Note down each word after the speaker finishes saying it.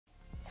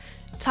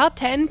Top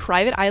 10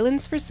 Private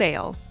Islands for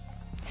Sale.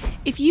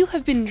 If you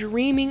have been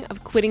dreaming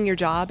of quitting your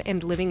job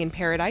and living in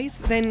paradise,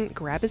 then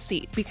grab a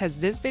seat because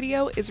this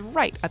video is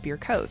right up your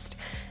coast.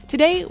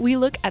 Today, we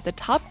look at the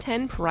top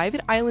 10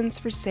 private islands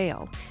for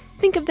sale.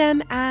 Think of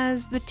them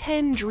as the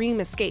 10 dream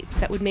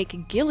escapes that would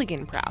make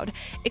Gilligan proud,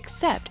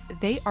 except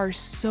they are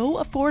so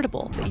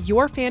affordable that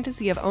your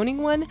fantasy of owning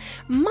one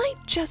might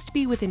just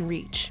be within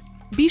reach.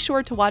 Be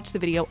sure to watch the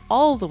video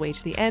all the way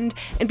to the end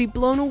and be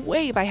blown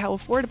away by how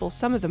affordable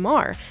some of them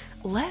are,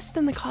 less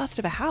than the cost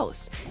of a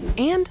house,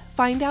 and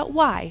find out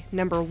why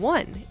number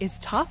 1 is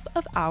top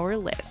of our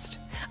list.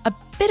 A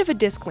bit of a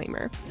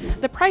disclaimer,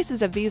 the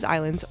prices of these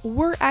islands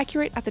were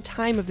accurate at the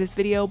time of this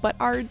video but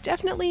are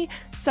definitely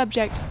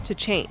subject to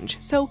change,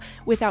 so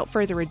without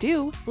further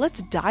ado,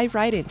 let's dive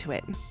right into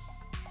it.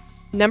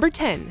 Number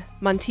 10,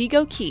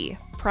 Montego Key,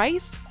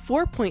 price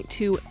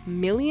 $4.2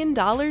 million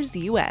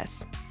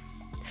US.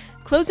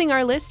 Closing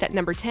our list at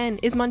number 10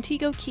 is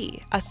Montego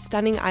Key, a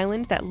stunning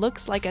island that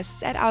looks like a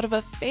set out of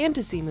a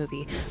fantasy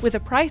movie with a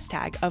price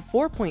tag of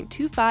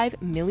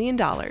 $4.25 million.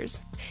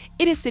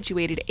 It is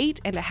situated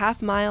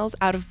 8.5 miles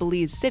out of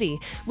Belize City,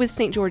 with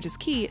St. George's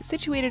Key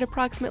situated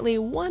approximately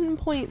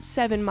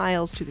 1.7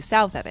 miles to the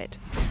south of it.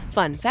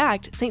 Fun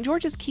fact, St.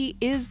 George's Key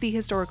is the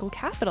historical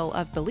capital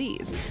of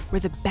Belize, where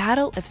the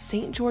Battle of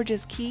St.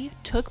 George's Key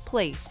took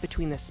place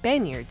between the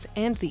Spaniards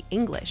and the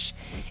English.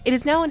 It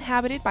is now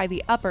inhabited by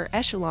the upper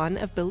echelon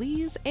of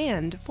Belize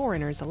and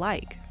foreigners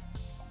alike.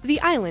 The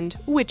island,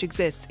 which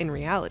exists in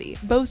reality,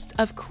 boasts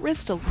of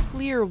crystal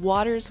clear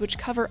waters which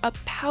cover a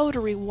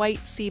powdery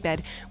white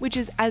seabed which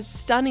is as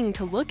stunning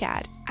to look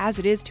at as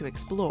it is to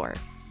explore.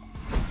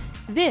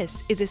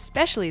 This is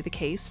especially the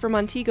case for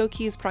Montego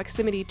Key's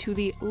proximity to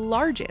the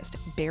largest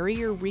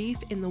barrier reef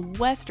in the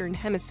Western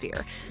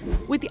Hemisphere.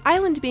 With the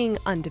island being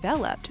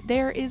undeveloped,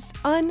 there is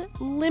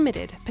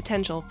unlimited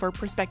potential for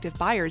prospective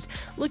buyers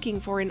looking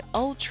for an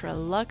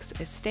ultra-luxe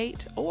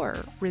estate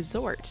or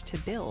resort to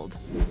build.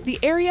 The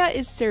area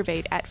is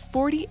surveyed at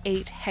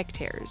 48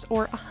 hectares,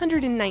 or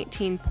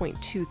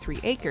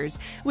 119.23 acres,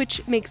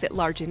 which makes it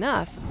large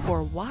enough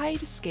for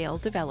wide-scale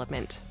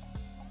development.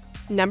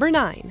 Number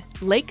 9,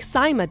 Lake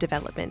Saimaa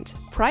Development,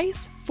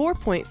 price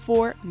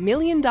 $4.4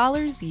 million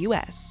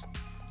US.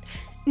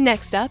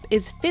 Next up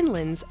is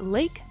Finland's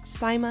Lake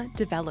Saimaa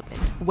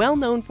Development, well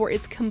known for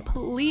its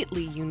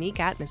completely unique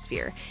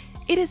atmosphere.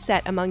 It is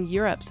set among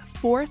Europe's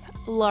 4th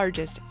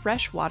largest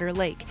freshwater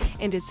lake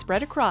and is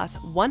spread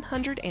across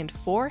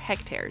 104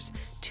 hectares,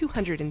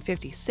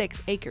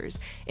 256 acres,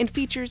 and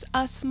features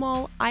a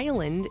small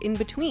island in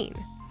between.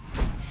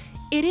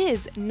 It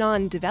is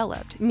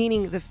non-developed,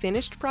 meaning the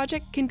finished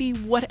project can be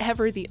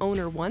whatever the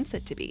owner wants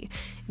it to be.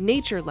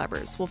 Nature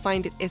lovers will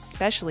find it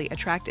especially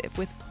attractive,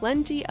 with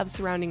plenty of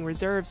surrounding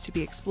reserves to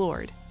be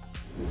explored.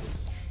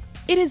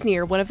 It is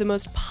near one of the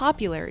most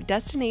popular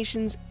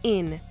destinations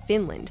in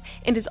Finland,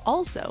 and is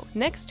also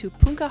next to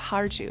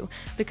Punkaharju,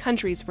 the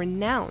country's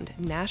renowned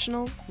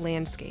national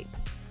landscape.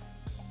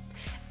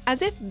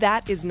 As if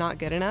that is not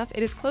good enough,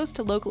 it is close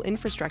to local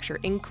infrastructure,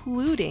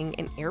 including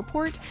an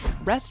airport,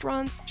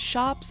 restaurants,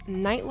 shops,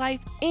 nightlife,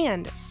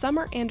 and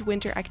summer and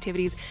winter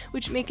activities,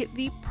 which make it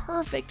the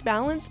perfect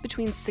balance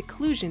between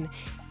seclusion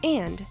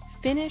and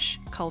Finnish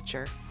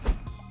culture.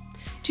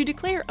 To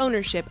declare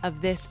ownership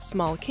of this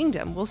small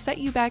kingdom will set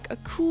you back a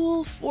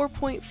cool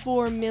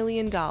 $4.4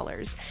 million,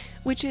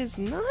 which is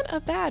not a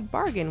bad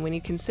bargain when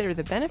you consider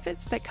the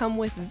benefits that come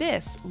with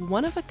this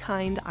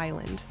one-of-a-kind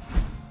island.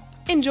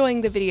 Enjoying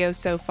the video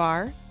so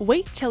far?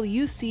 Wait till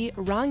you see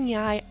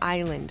Rangyai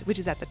Island, which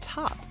is at the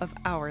top of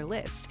our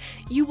list.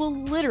 You will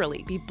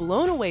literally be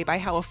blown away by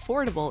how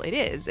affordable it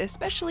is,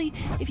 especially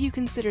if you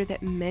consider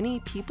that many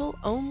people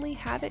only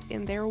have it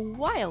in their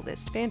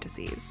wildest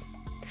fantasies.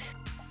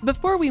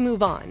 Before we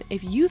move on,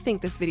 if you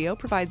think this video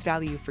provides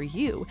value for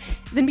you,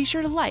 then be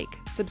sure to like,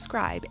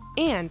 subscribe,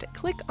 and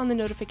click on the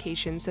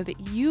notification so that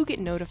you get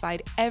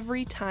notified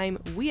every time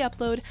we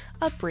upload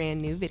a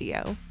brand new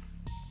video.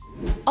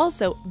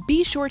 Also,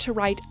 be sure to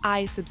write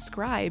 "I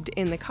subscribed"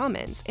 in the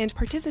comments and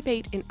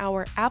participate in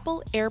our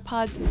Apple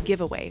AirPods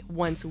giveaway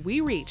once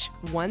we reach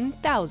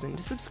 1,000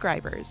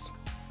 subscribers.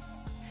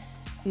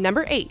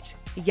 Number 8,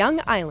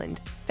 Young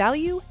Island,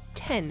 value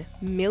 $10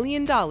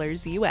 million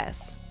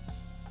US.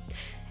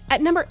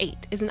 At number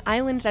 8 is an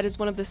island that is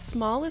one of the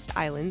smallest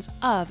islands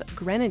of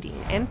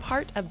Grenadine and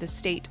part of the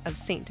state of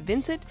St.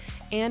 Vincent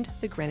and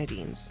the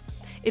Grenadines.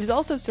 It is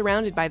also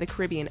surrounded by the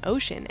Caribbean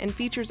Ocean and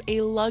features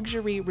a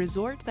luxury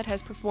resort that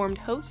has performed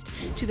host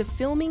to the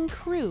filming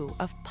crew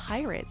of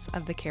Pirates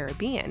of the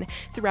Caribbean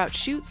throughout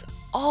shoots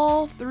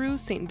all through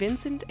St.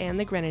 Vincent and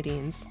the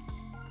Grenadines.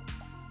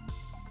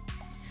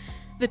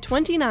 The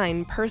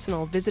 29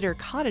 personal visitor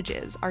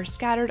cottages are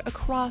scattered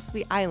across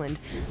the island,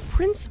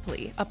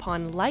 principally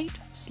upon light,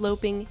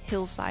 sloping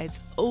hillsides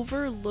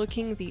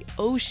overlooking the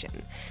ocean.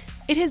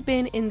 It has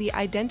been in the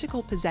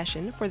identical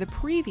possession for the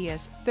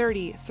previous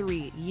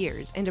 33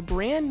 years, and a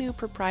brand new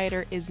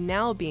proprietor is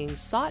now being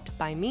sought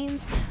by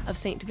means of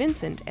St.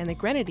 Vincent and the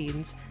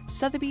Grenadines,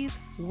 Sotheby's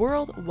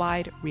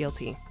Worldwide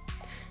Realty.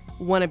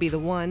 Wanna be the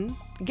one?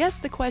 Guess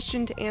the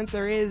question to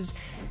answer is,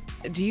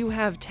 do you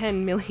have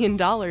 $10 million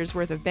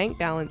worth of bank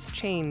balance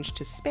change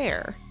to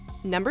spare?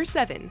 Number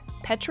 7,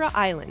 Petra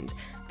Island.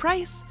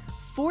 Price,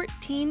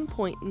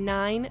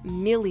 $14.9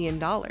 million.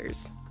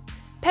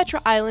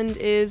 Petra Island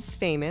is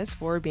famous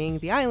for being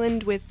the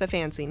island with the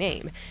fancy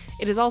name.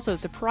 It is also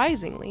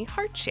surprisingly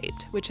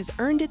heart-shaped, which has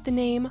earned it the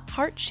name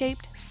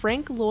Heart-Shaped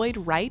Frank Lloyd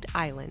Wright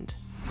Island.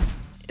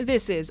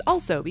 This is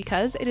also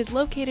because it is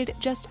located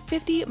just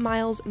 50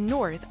 miles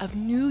north of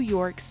New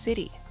York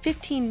City,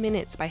 15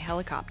 minutes by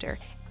helicopter,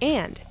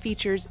 and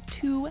features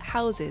 2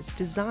 houses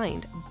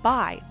designed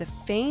by the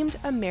famed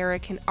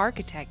American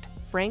architect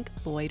Frank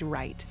Lloyd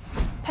Wright.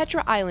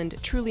 Petra Island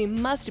truly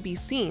must be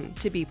seen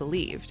to be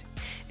believed.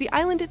 The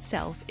island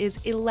itself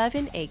is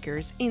 11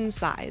 acres in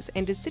size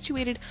and is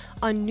situated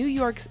on New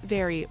York's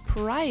very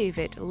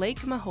private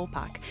Lake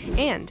Mahopac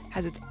and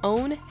has its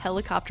own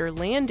helicopter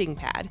landing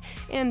pad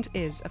and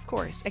is, of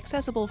course,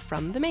 accessible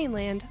from the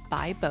mainland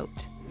by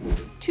boat.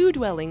 2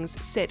 dwellings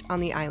sit on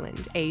the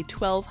island, a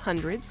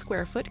 1,200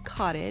 square foot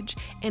cottage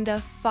and a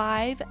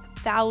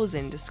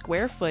 5,000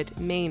 square foot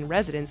main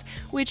residence,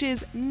 which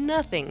is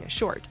nothing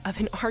short of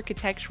an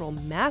architectural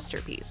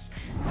masterpiece.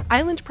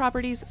 Island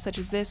properties such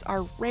as this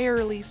are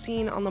rarely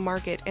seen on the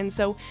market, and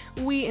so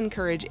we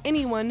encourage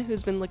anyone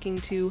who's been looking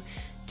to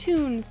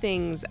tune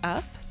things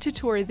up to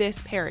tour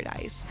this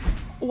paradise.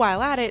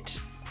 While at it,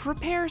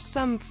 prepare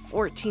some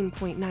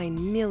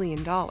 $14.9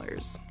 million.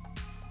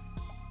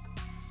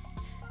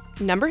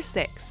 Number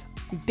 6,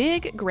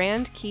 Big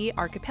Grand Key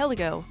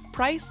Archipelago.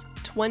 Price,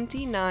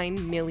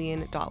 $29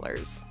 million.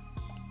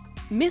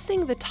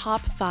 Missing the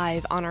top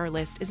 5 on our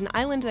list is an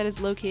island that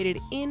is located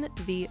in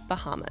the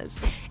Bahamas.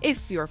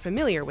 If you're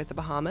familiar with the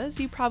Bahamas,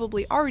 you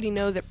probably already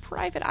know that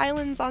private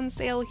islands on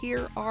sale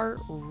here are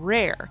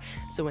rare,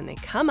 so when they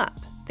come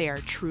up, they are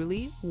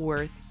truly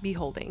worth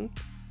beholding.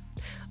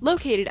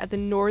 Located at the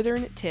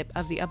northern tip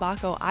of the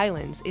Abaco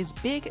Islands is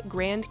Big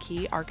Grand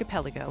Key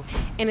Archipelago,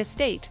 an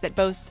estate that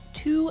boasts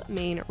 2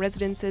 main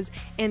residences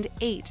and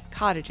 8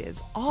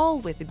 cottages, all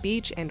with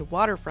beach and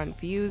waterfront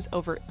views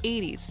over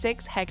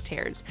 86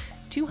 hectares,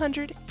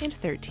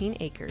 213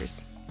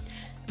 acres.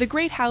 The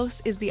Great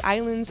House is the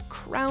island's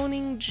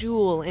crowning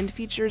jewel and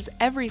features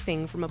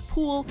everything from a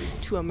pool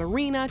to a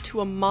marina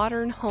to a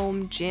modern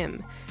home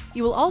gym.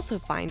 You will also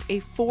find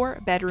a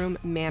 4-bedroom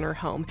manor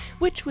home,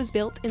 which was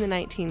built in the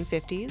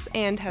 1950s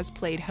and has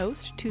played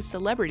host to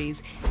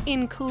celebrities,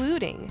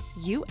 including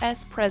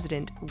U.S.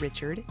 President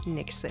Richard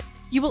Nixon.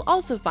 You will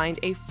also find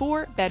a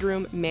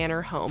 4-bedroom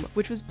manor home,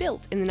 which was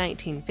built in the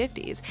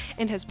 1950s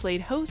and has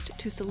played host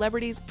to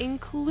celebrities,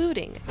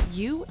 including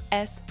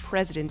U.S.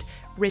 President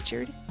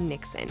Richard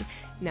Nixon.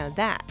 Now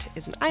that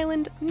is an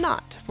island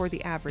not for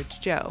the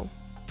average Joe.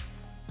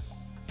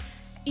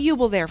 You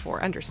will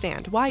therefore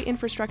understand why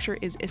infrastructure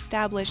is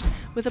established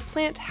with a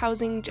plant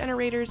housing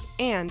generators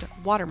and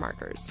water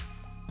markers.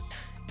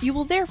 You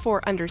will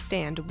therefore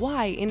understand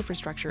why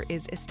infrastructure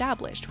is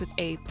established with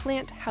a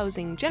plant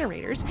housing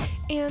generators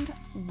and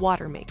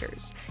water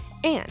makers.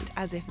 And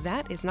as if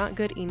that is not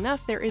good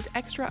enough, there is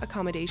extra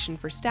accommodation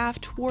for staff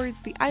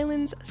towards the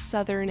island's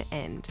southern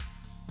end.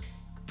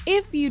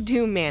 If you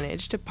do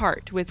manage to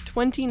part with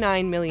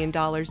 $29 million,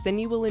 then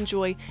you will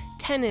enjoy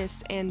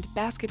tennis and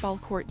basketball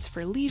courts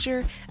for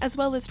leisure, as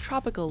well as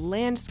tropical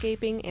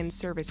landscaping and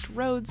serviced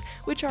roads,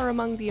 which are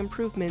among the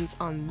improvements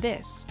on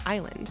this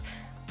island.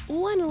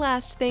 One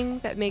last thing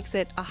that makes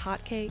it a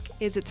hotcake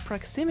is its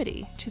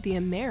proximity to the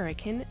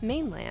American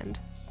mainland.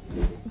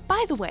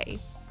 By the way,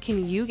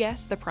 can you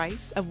guess the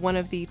price of one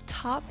of the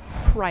top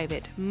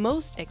private,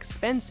 most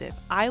expensive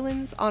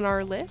islands on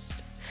our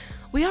list?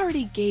 We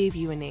already gave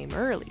you a name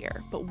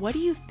earlier, but what do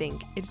you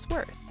think it's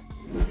worth?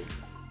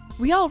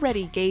 We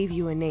already gave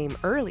you a name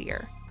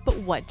earlier, but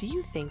what do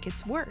you think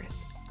it's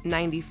worth?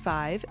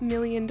 $95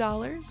 million,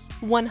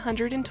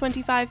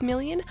 $125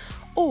 million,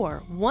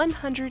 or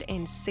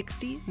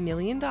 $160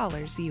 million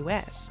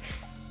US?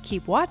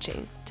 Keep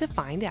watching to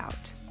find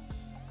out.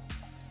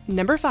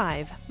 Number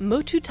 5,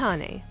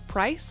 Motutane.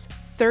 Price,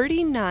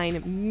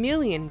 $39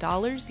 million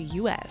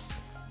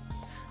US.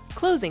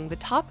 Closing the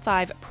top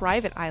 5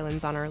 private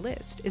islands on our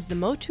list is the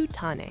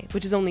Motutane,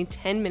 which is only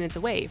 10 minutes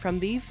away from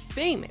the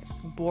famous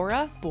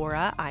Bora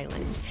Bora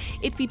Island.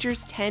 It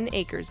features 10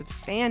 acres of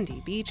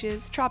sandy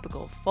beaches,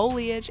 tropical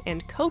foliage,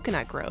 and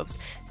coconut groves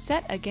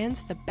set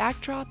against the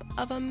backdrop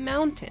of a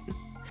mountain.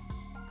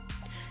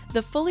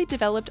 The fully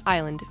developed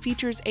island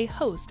features a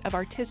host of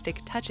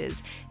artistic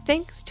touches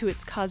thanks to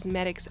its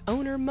cosmetics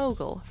owner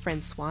mogul,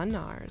 Francois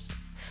Nars.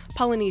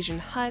 Polynesian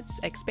huts,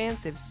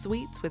 expansive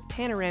suites with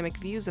panoramic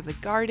views of the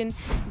garden,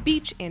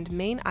 beach, and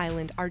main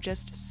island are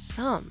just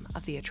some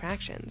of the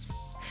attractions.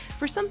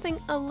 For something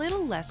a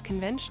little less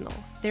conventional,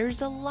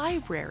 there's a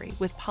library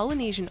with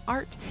Polynesian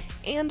art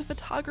and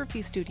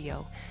photography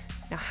studio.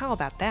 Now how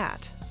about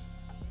that?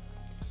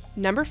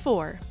 Number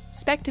 4,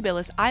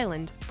 Spectabilis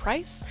Island.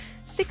 Price,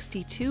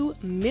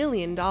 $62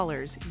 million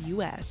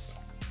US.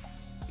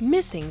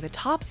 Missing the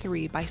top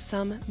 3 by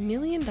some $1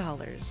 million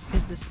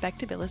is the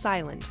Spectabilis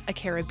Island, a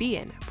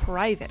Caribbean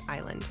private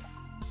island.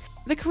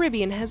 The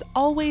Caribbean has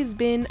always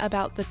been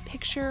about the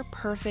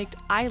picture-perfect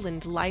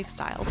island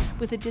lifestyle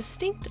with a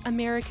distinct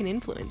American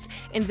influence,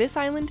 and this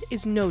island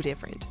is no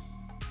different.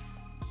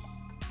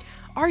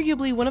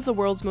 Arguably one of the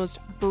world's most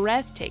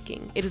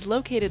breathtaking, it is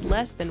located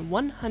less than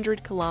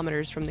 100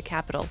 kilometers from the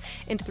capital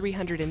and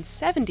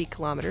 370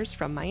 kilometers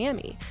from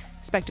Miami.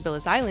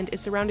 Spectabilis Island is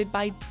surrounded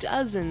by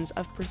dozens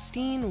of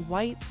pristine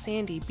white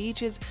sandy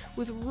beaches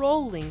with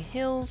rolling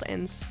hills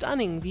and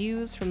stunning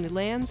views from the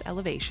land's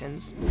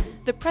elevations.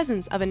 The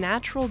presence of a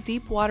natural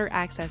deep water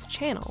access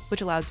channel, which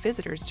allows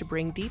visitors to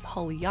bring deep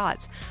hull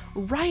yachts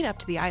right up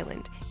to the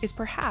island, is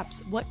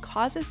perhaps what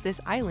causes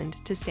this island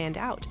to stand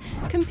out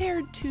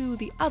compared to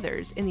the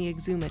others in the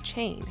Exuma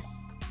chain.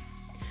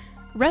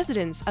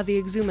 Residents of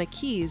the Exuma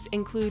Keys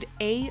include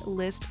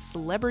A-list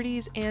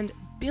celebrities and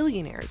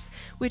billionaires,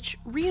 which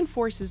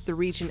reinforces the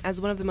region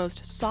as one of the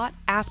most sought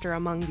after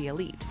among the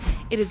elite.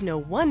 It is no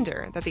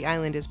wonder that the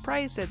island is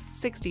priced at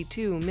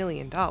 $62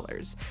 million,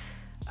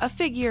 a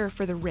figure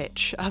for the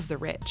rich of the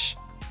rich.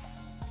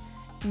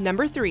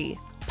 Number 3.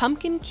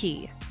 Pumpkin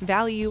Key,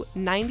 value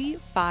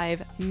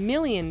 $95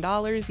 million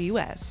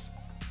US.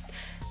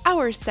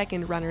 Our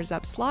second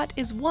runners-up slot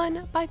is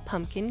won by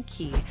Pumpkin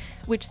Key,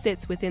 which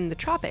sits within the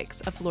tropics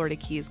of Florida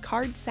Keys'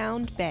 Card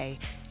Sound Bay,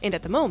 and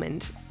at the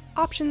moment,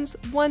 options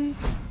 1.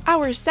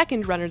 Our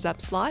second runners-up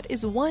slot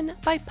is won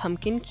by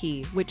Pumpkin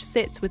Key, which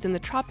sits within the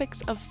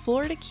tropics of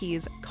Florida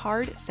Keys'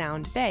 Card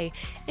Sound Bay,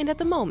 and at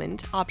the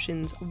moment,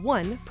 options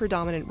 1.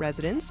 Predominant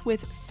residence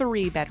with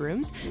 3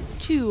 bedrooms,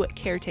 2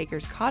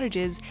 caretakers'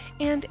 cottages,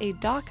 and a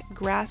dock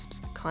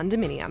grasps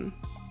condominium.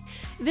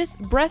 This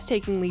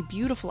breathtakingly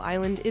beautiful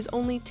island is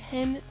only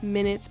 10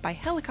 minutes by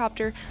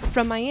helicopter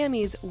from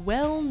Miami's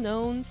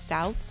well-known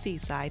South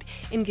Seaside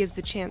and gives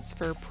the chance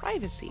for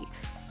privacy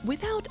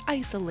without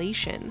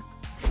isolation.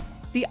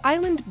 The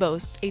island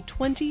boasts a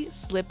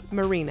 20-slip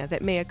marina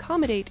that may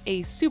accommodate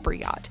a super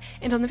yacht,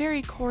 and on the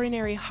very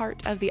coronary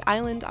heart of the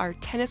island are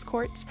tennis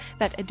courts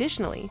that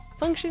additionally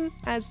function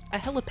as a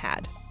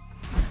helipad.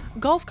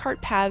 Golf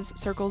cart paths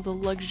circle the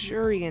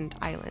luxuriant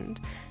island.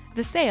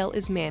 The sale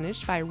is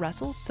managed by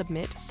Russell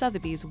Submit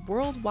Sotheby's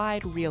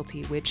Worldwide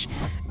Realty, which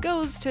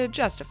goes to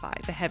justify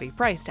the heavy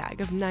price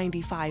tag of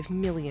 $95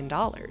 million.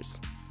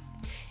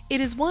 It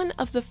is one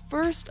of the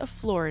first of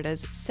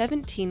Florida's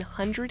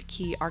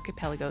 1,700-key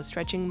archipelago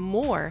stretching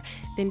more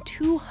than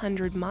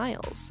 200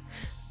 miles.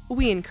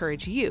 We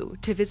encourage you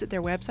to visit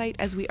their website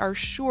as we are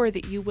sure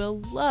that you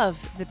will love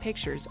the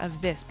pictures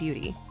of this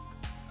beauty.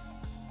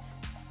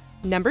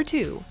 Number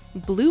 2.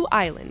 Blue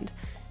Island,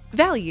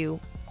 value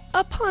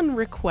upon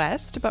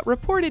request, but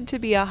reported to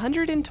be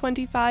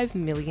 $125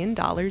 million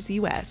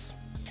US.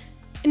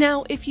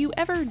 Now, if you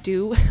ever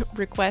do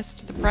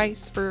request the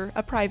price for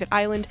a private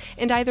island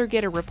and either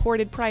get a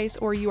reported price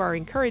or you are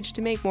encouraged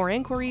to make more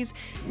inquiries,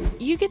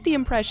 you get the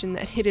impression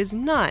that it is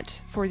not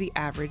for the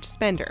average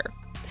spender.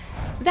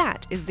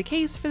 That is the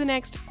case for the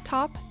next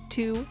top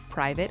 2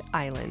 private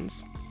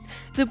islands.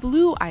 The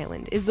Blue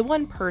Island is the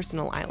one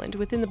personal island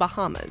within the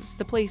Bahamas,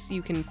 the place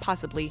you can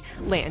possibly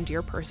land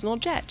your personal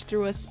jet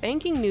through a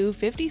spanking new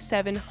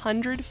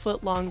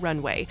 5,700-foot-long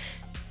runway.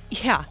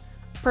 Yeah,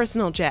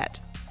 personal jet.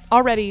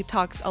 Already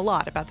talks a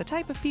lot about the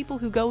type of people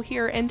who go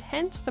here and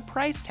hence the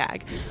price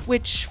tag,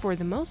 which for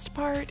the most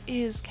part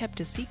is kept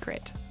a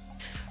secret.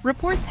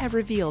 Reports have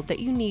revealed that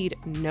you need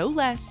no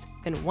less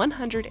than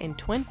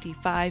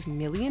 $125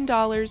 million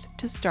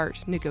to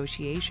start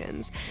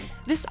negotiations.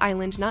 This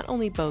island not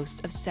only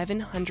boasts of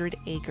 700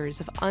 acres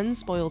of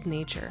unspoiled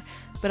nature,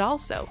 but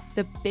also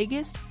the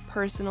biggest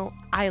personal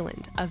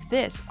island of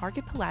this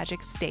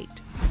archipelagic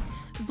state.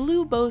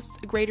 Blue boasts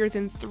greater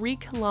than 3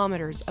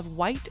 kilometers of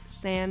white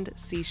sand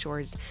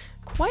seashores,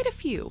 quite a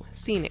few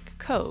scenic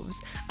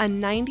coves, a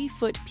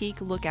 90-foot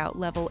peak lookout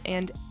level,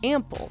 and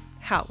ample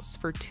house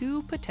for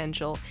 2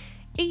 potential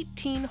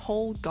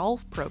 18-hole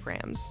golf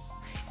programs.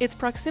 Its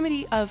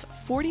proximity of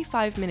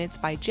 45 minutes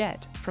by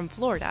jet from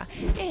Florida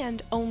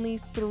and only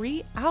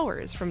 3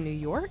 hours from New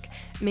York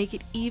make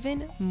it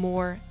even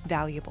more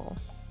valuable.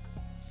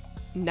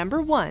 Number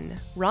 1.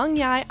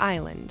 Rongyai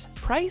Island,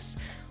 price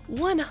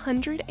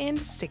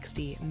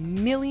 $160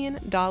 million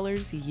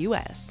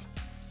US.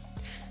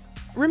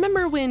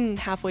 Remember when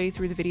halfway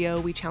through the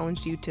video we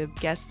challenged you to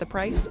guess the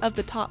price of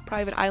the top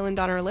private island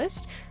on our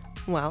list?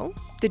 Well,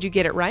 did you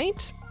get it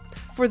right?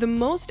 For the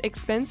most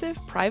expensive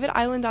private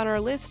island on our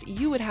list,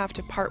 you would have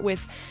to part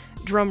with,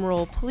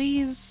 drumroll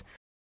please,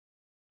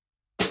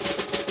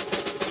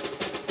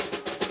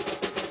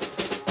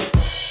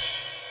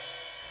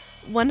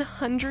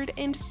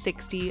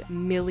 $160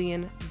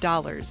 million.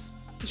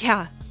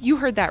 Yeah, you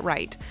heard that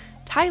right.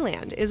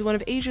 Thailand is one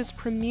of Asia's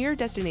premier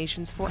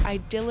destinations for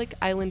idyllic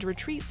island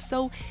retreats,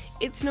 so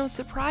it's no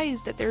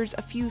surprise that there's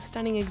a few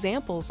stunning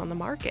examples on the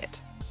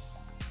market.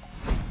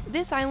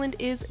 This island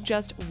is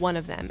just one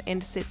of them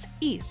and sits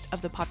east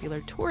of the popular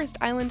tourist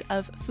island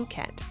of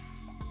Phuket.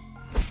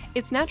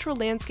 Its natural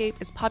landscape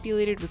is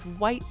populated with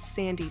white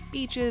sandy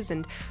beaches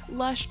and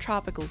lush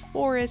tropical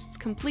forests,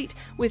 complete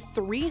with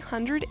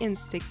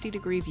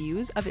 360-degree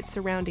views of its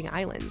surrounding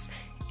islands.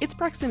 Its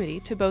proximity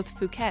to both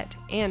Phuket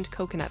and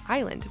Coconut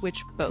Island,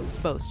 which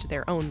both boast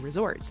their own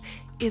resorts,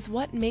 is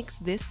what makes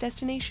this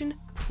destination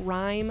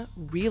prime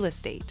real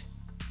estate.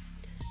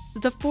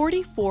 The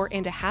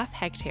 44.5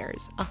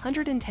 hectares,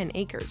 110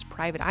 acres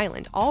private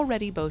island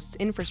already boasts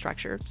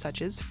infrastructure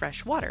such as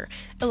fresh water,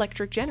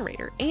 electric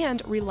generator,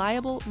 and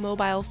reliable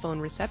mobile phone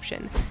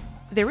reception.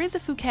 There is a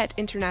Phuket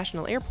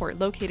International Airport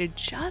located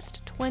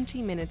just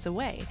 20 minutes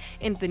away,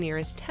 and the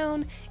nearest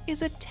town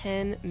is a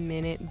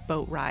 10-minute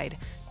boat ride.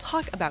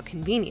 Talk about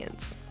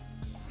convenience.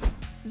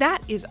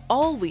 That is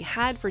all we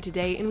had for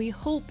today, and we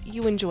hope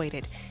you enjoyed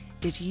it.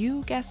 Did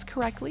you guess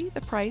correctly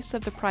the price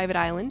of the private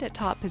island at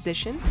top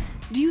position?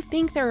 Do you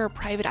think there are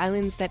private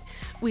islands that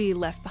we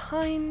left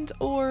behind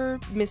or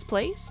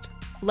misplaced?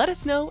 Let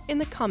us know in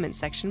the comments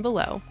section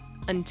below.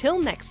 Until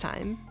next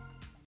time.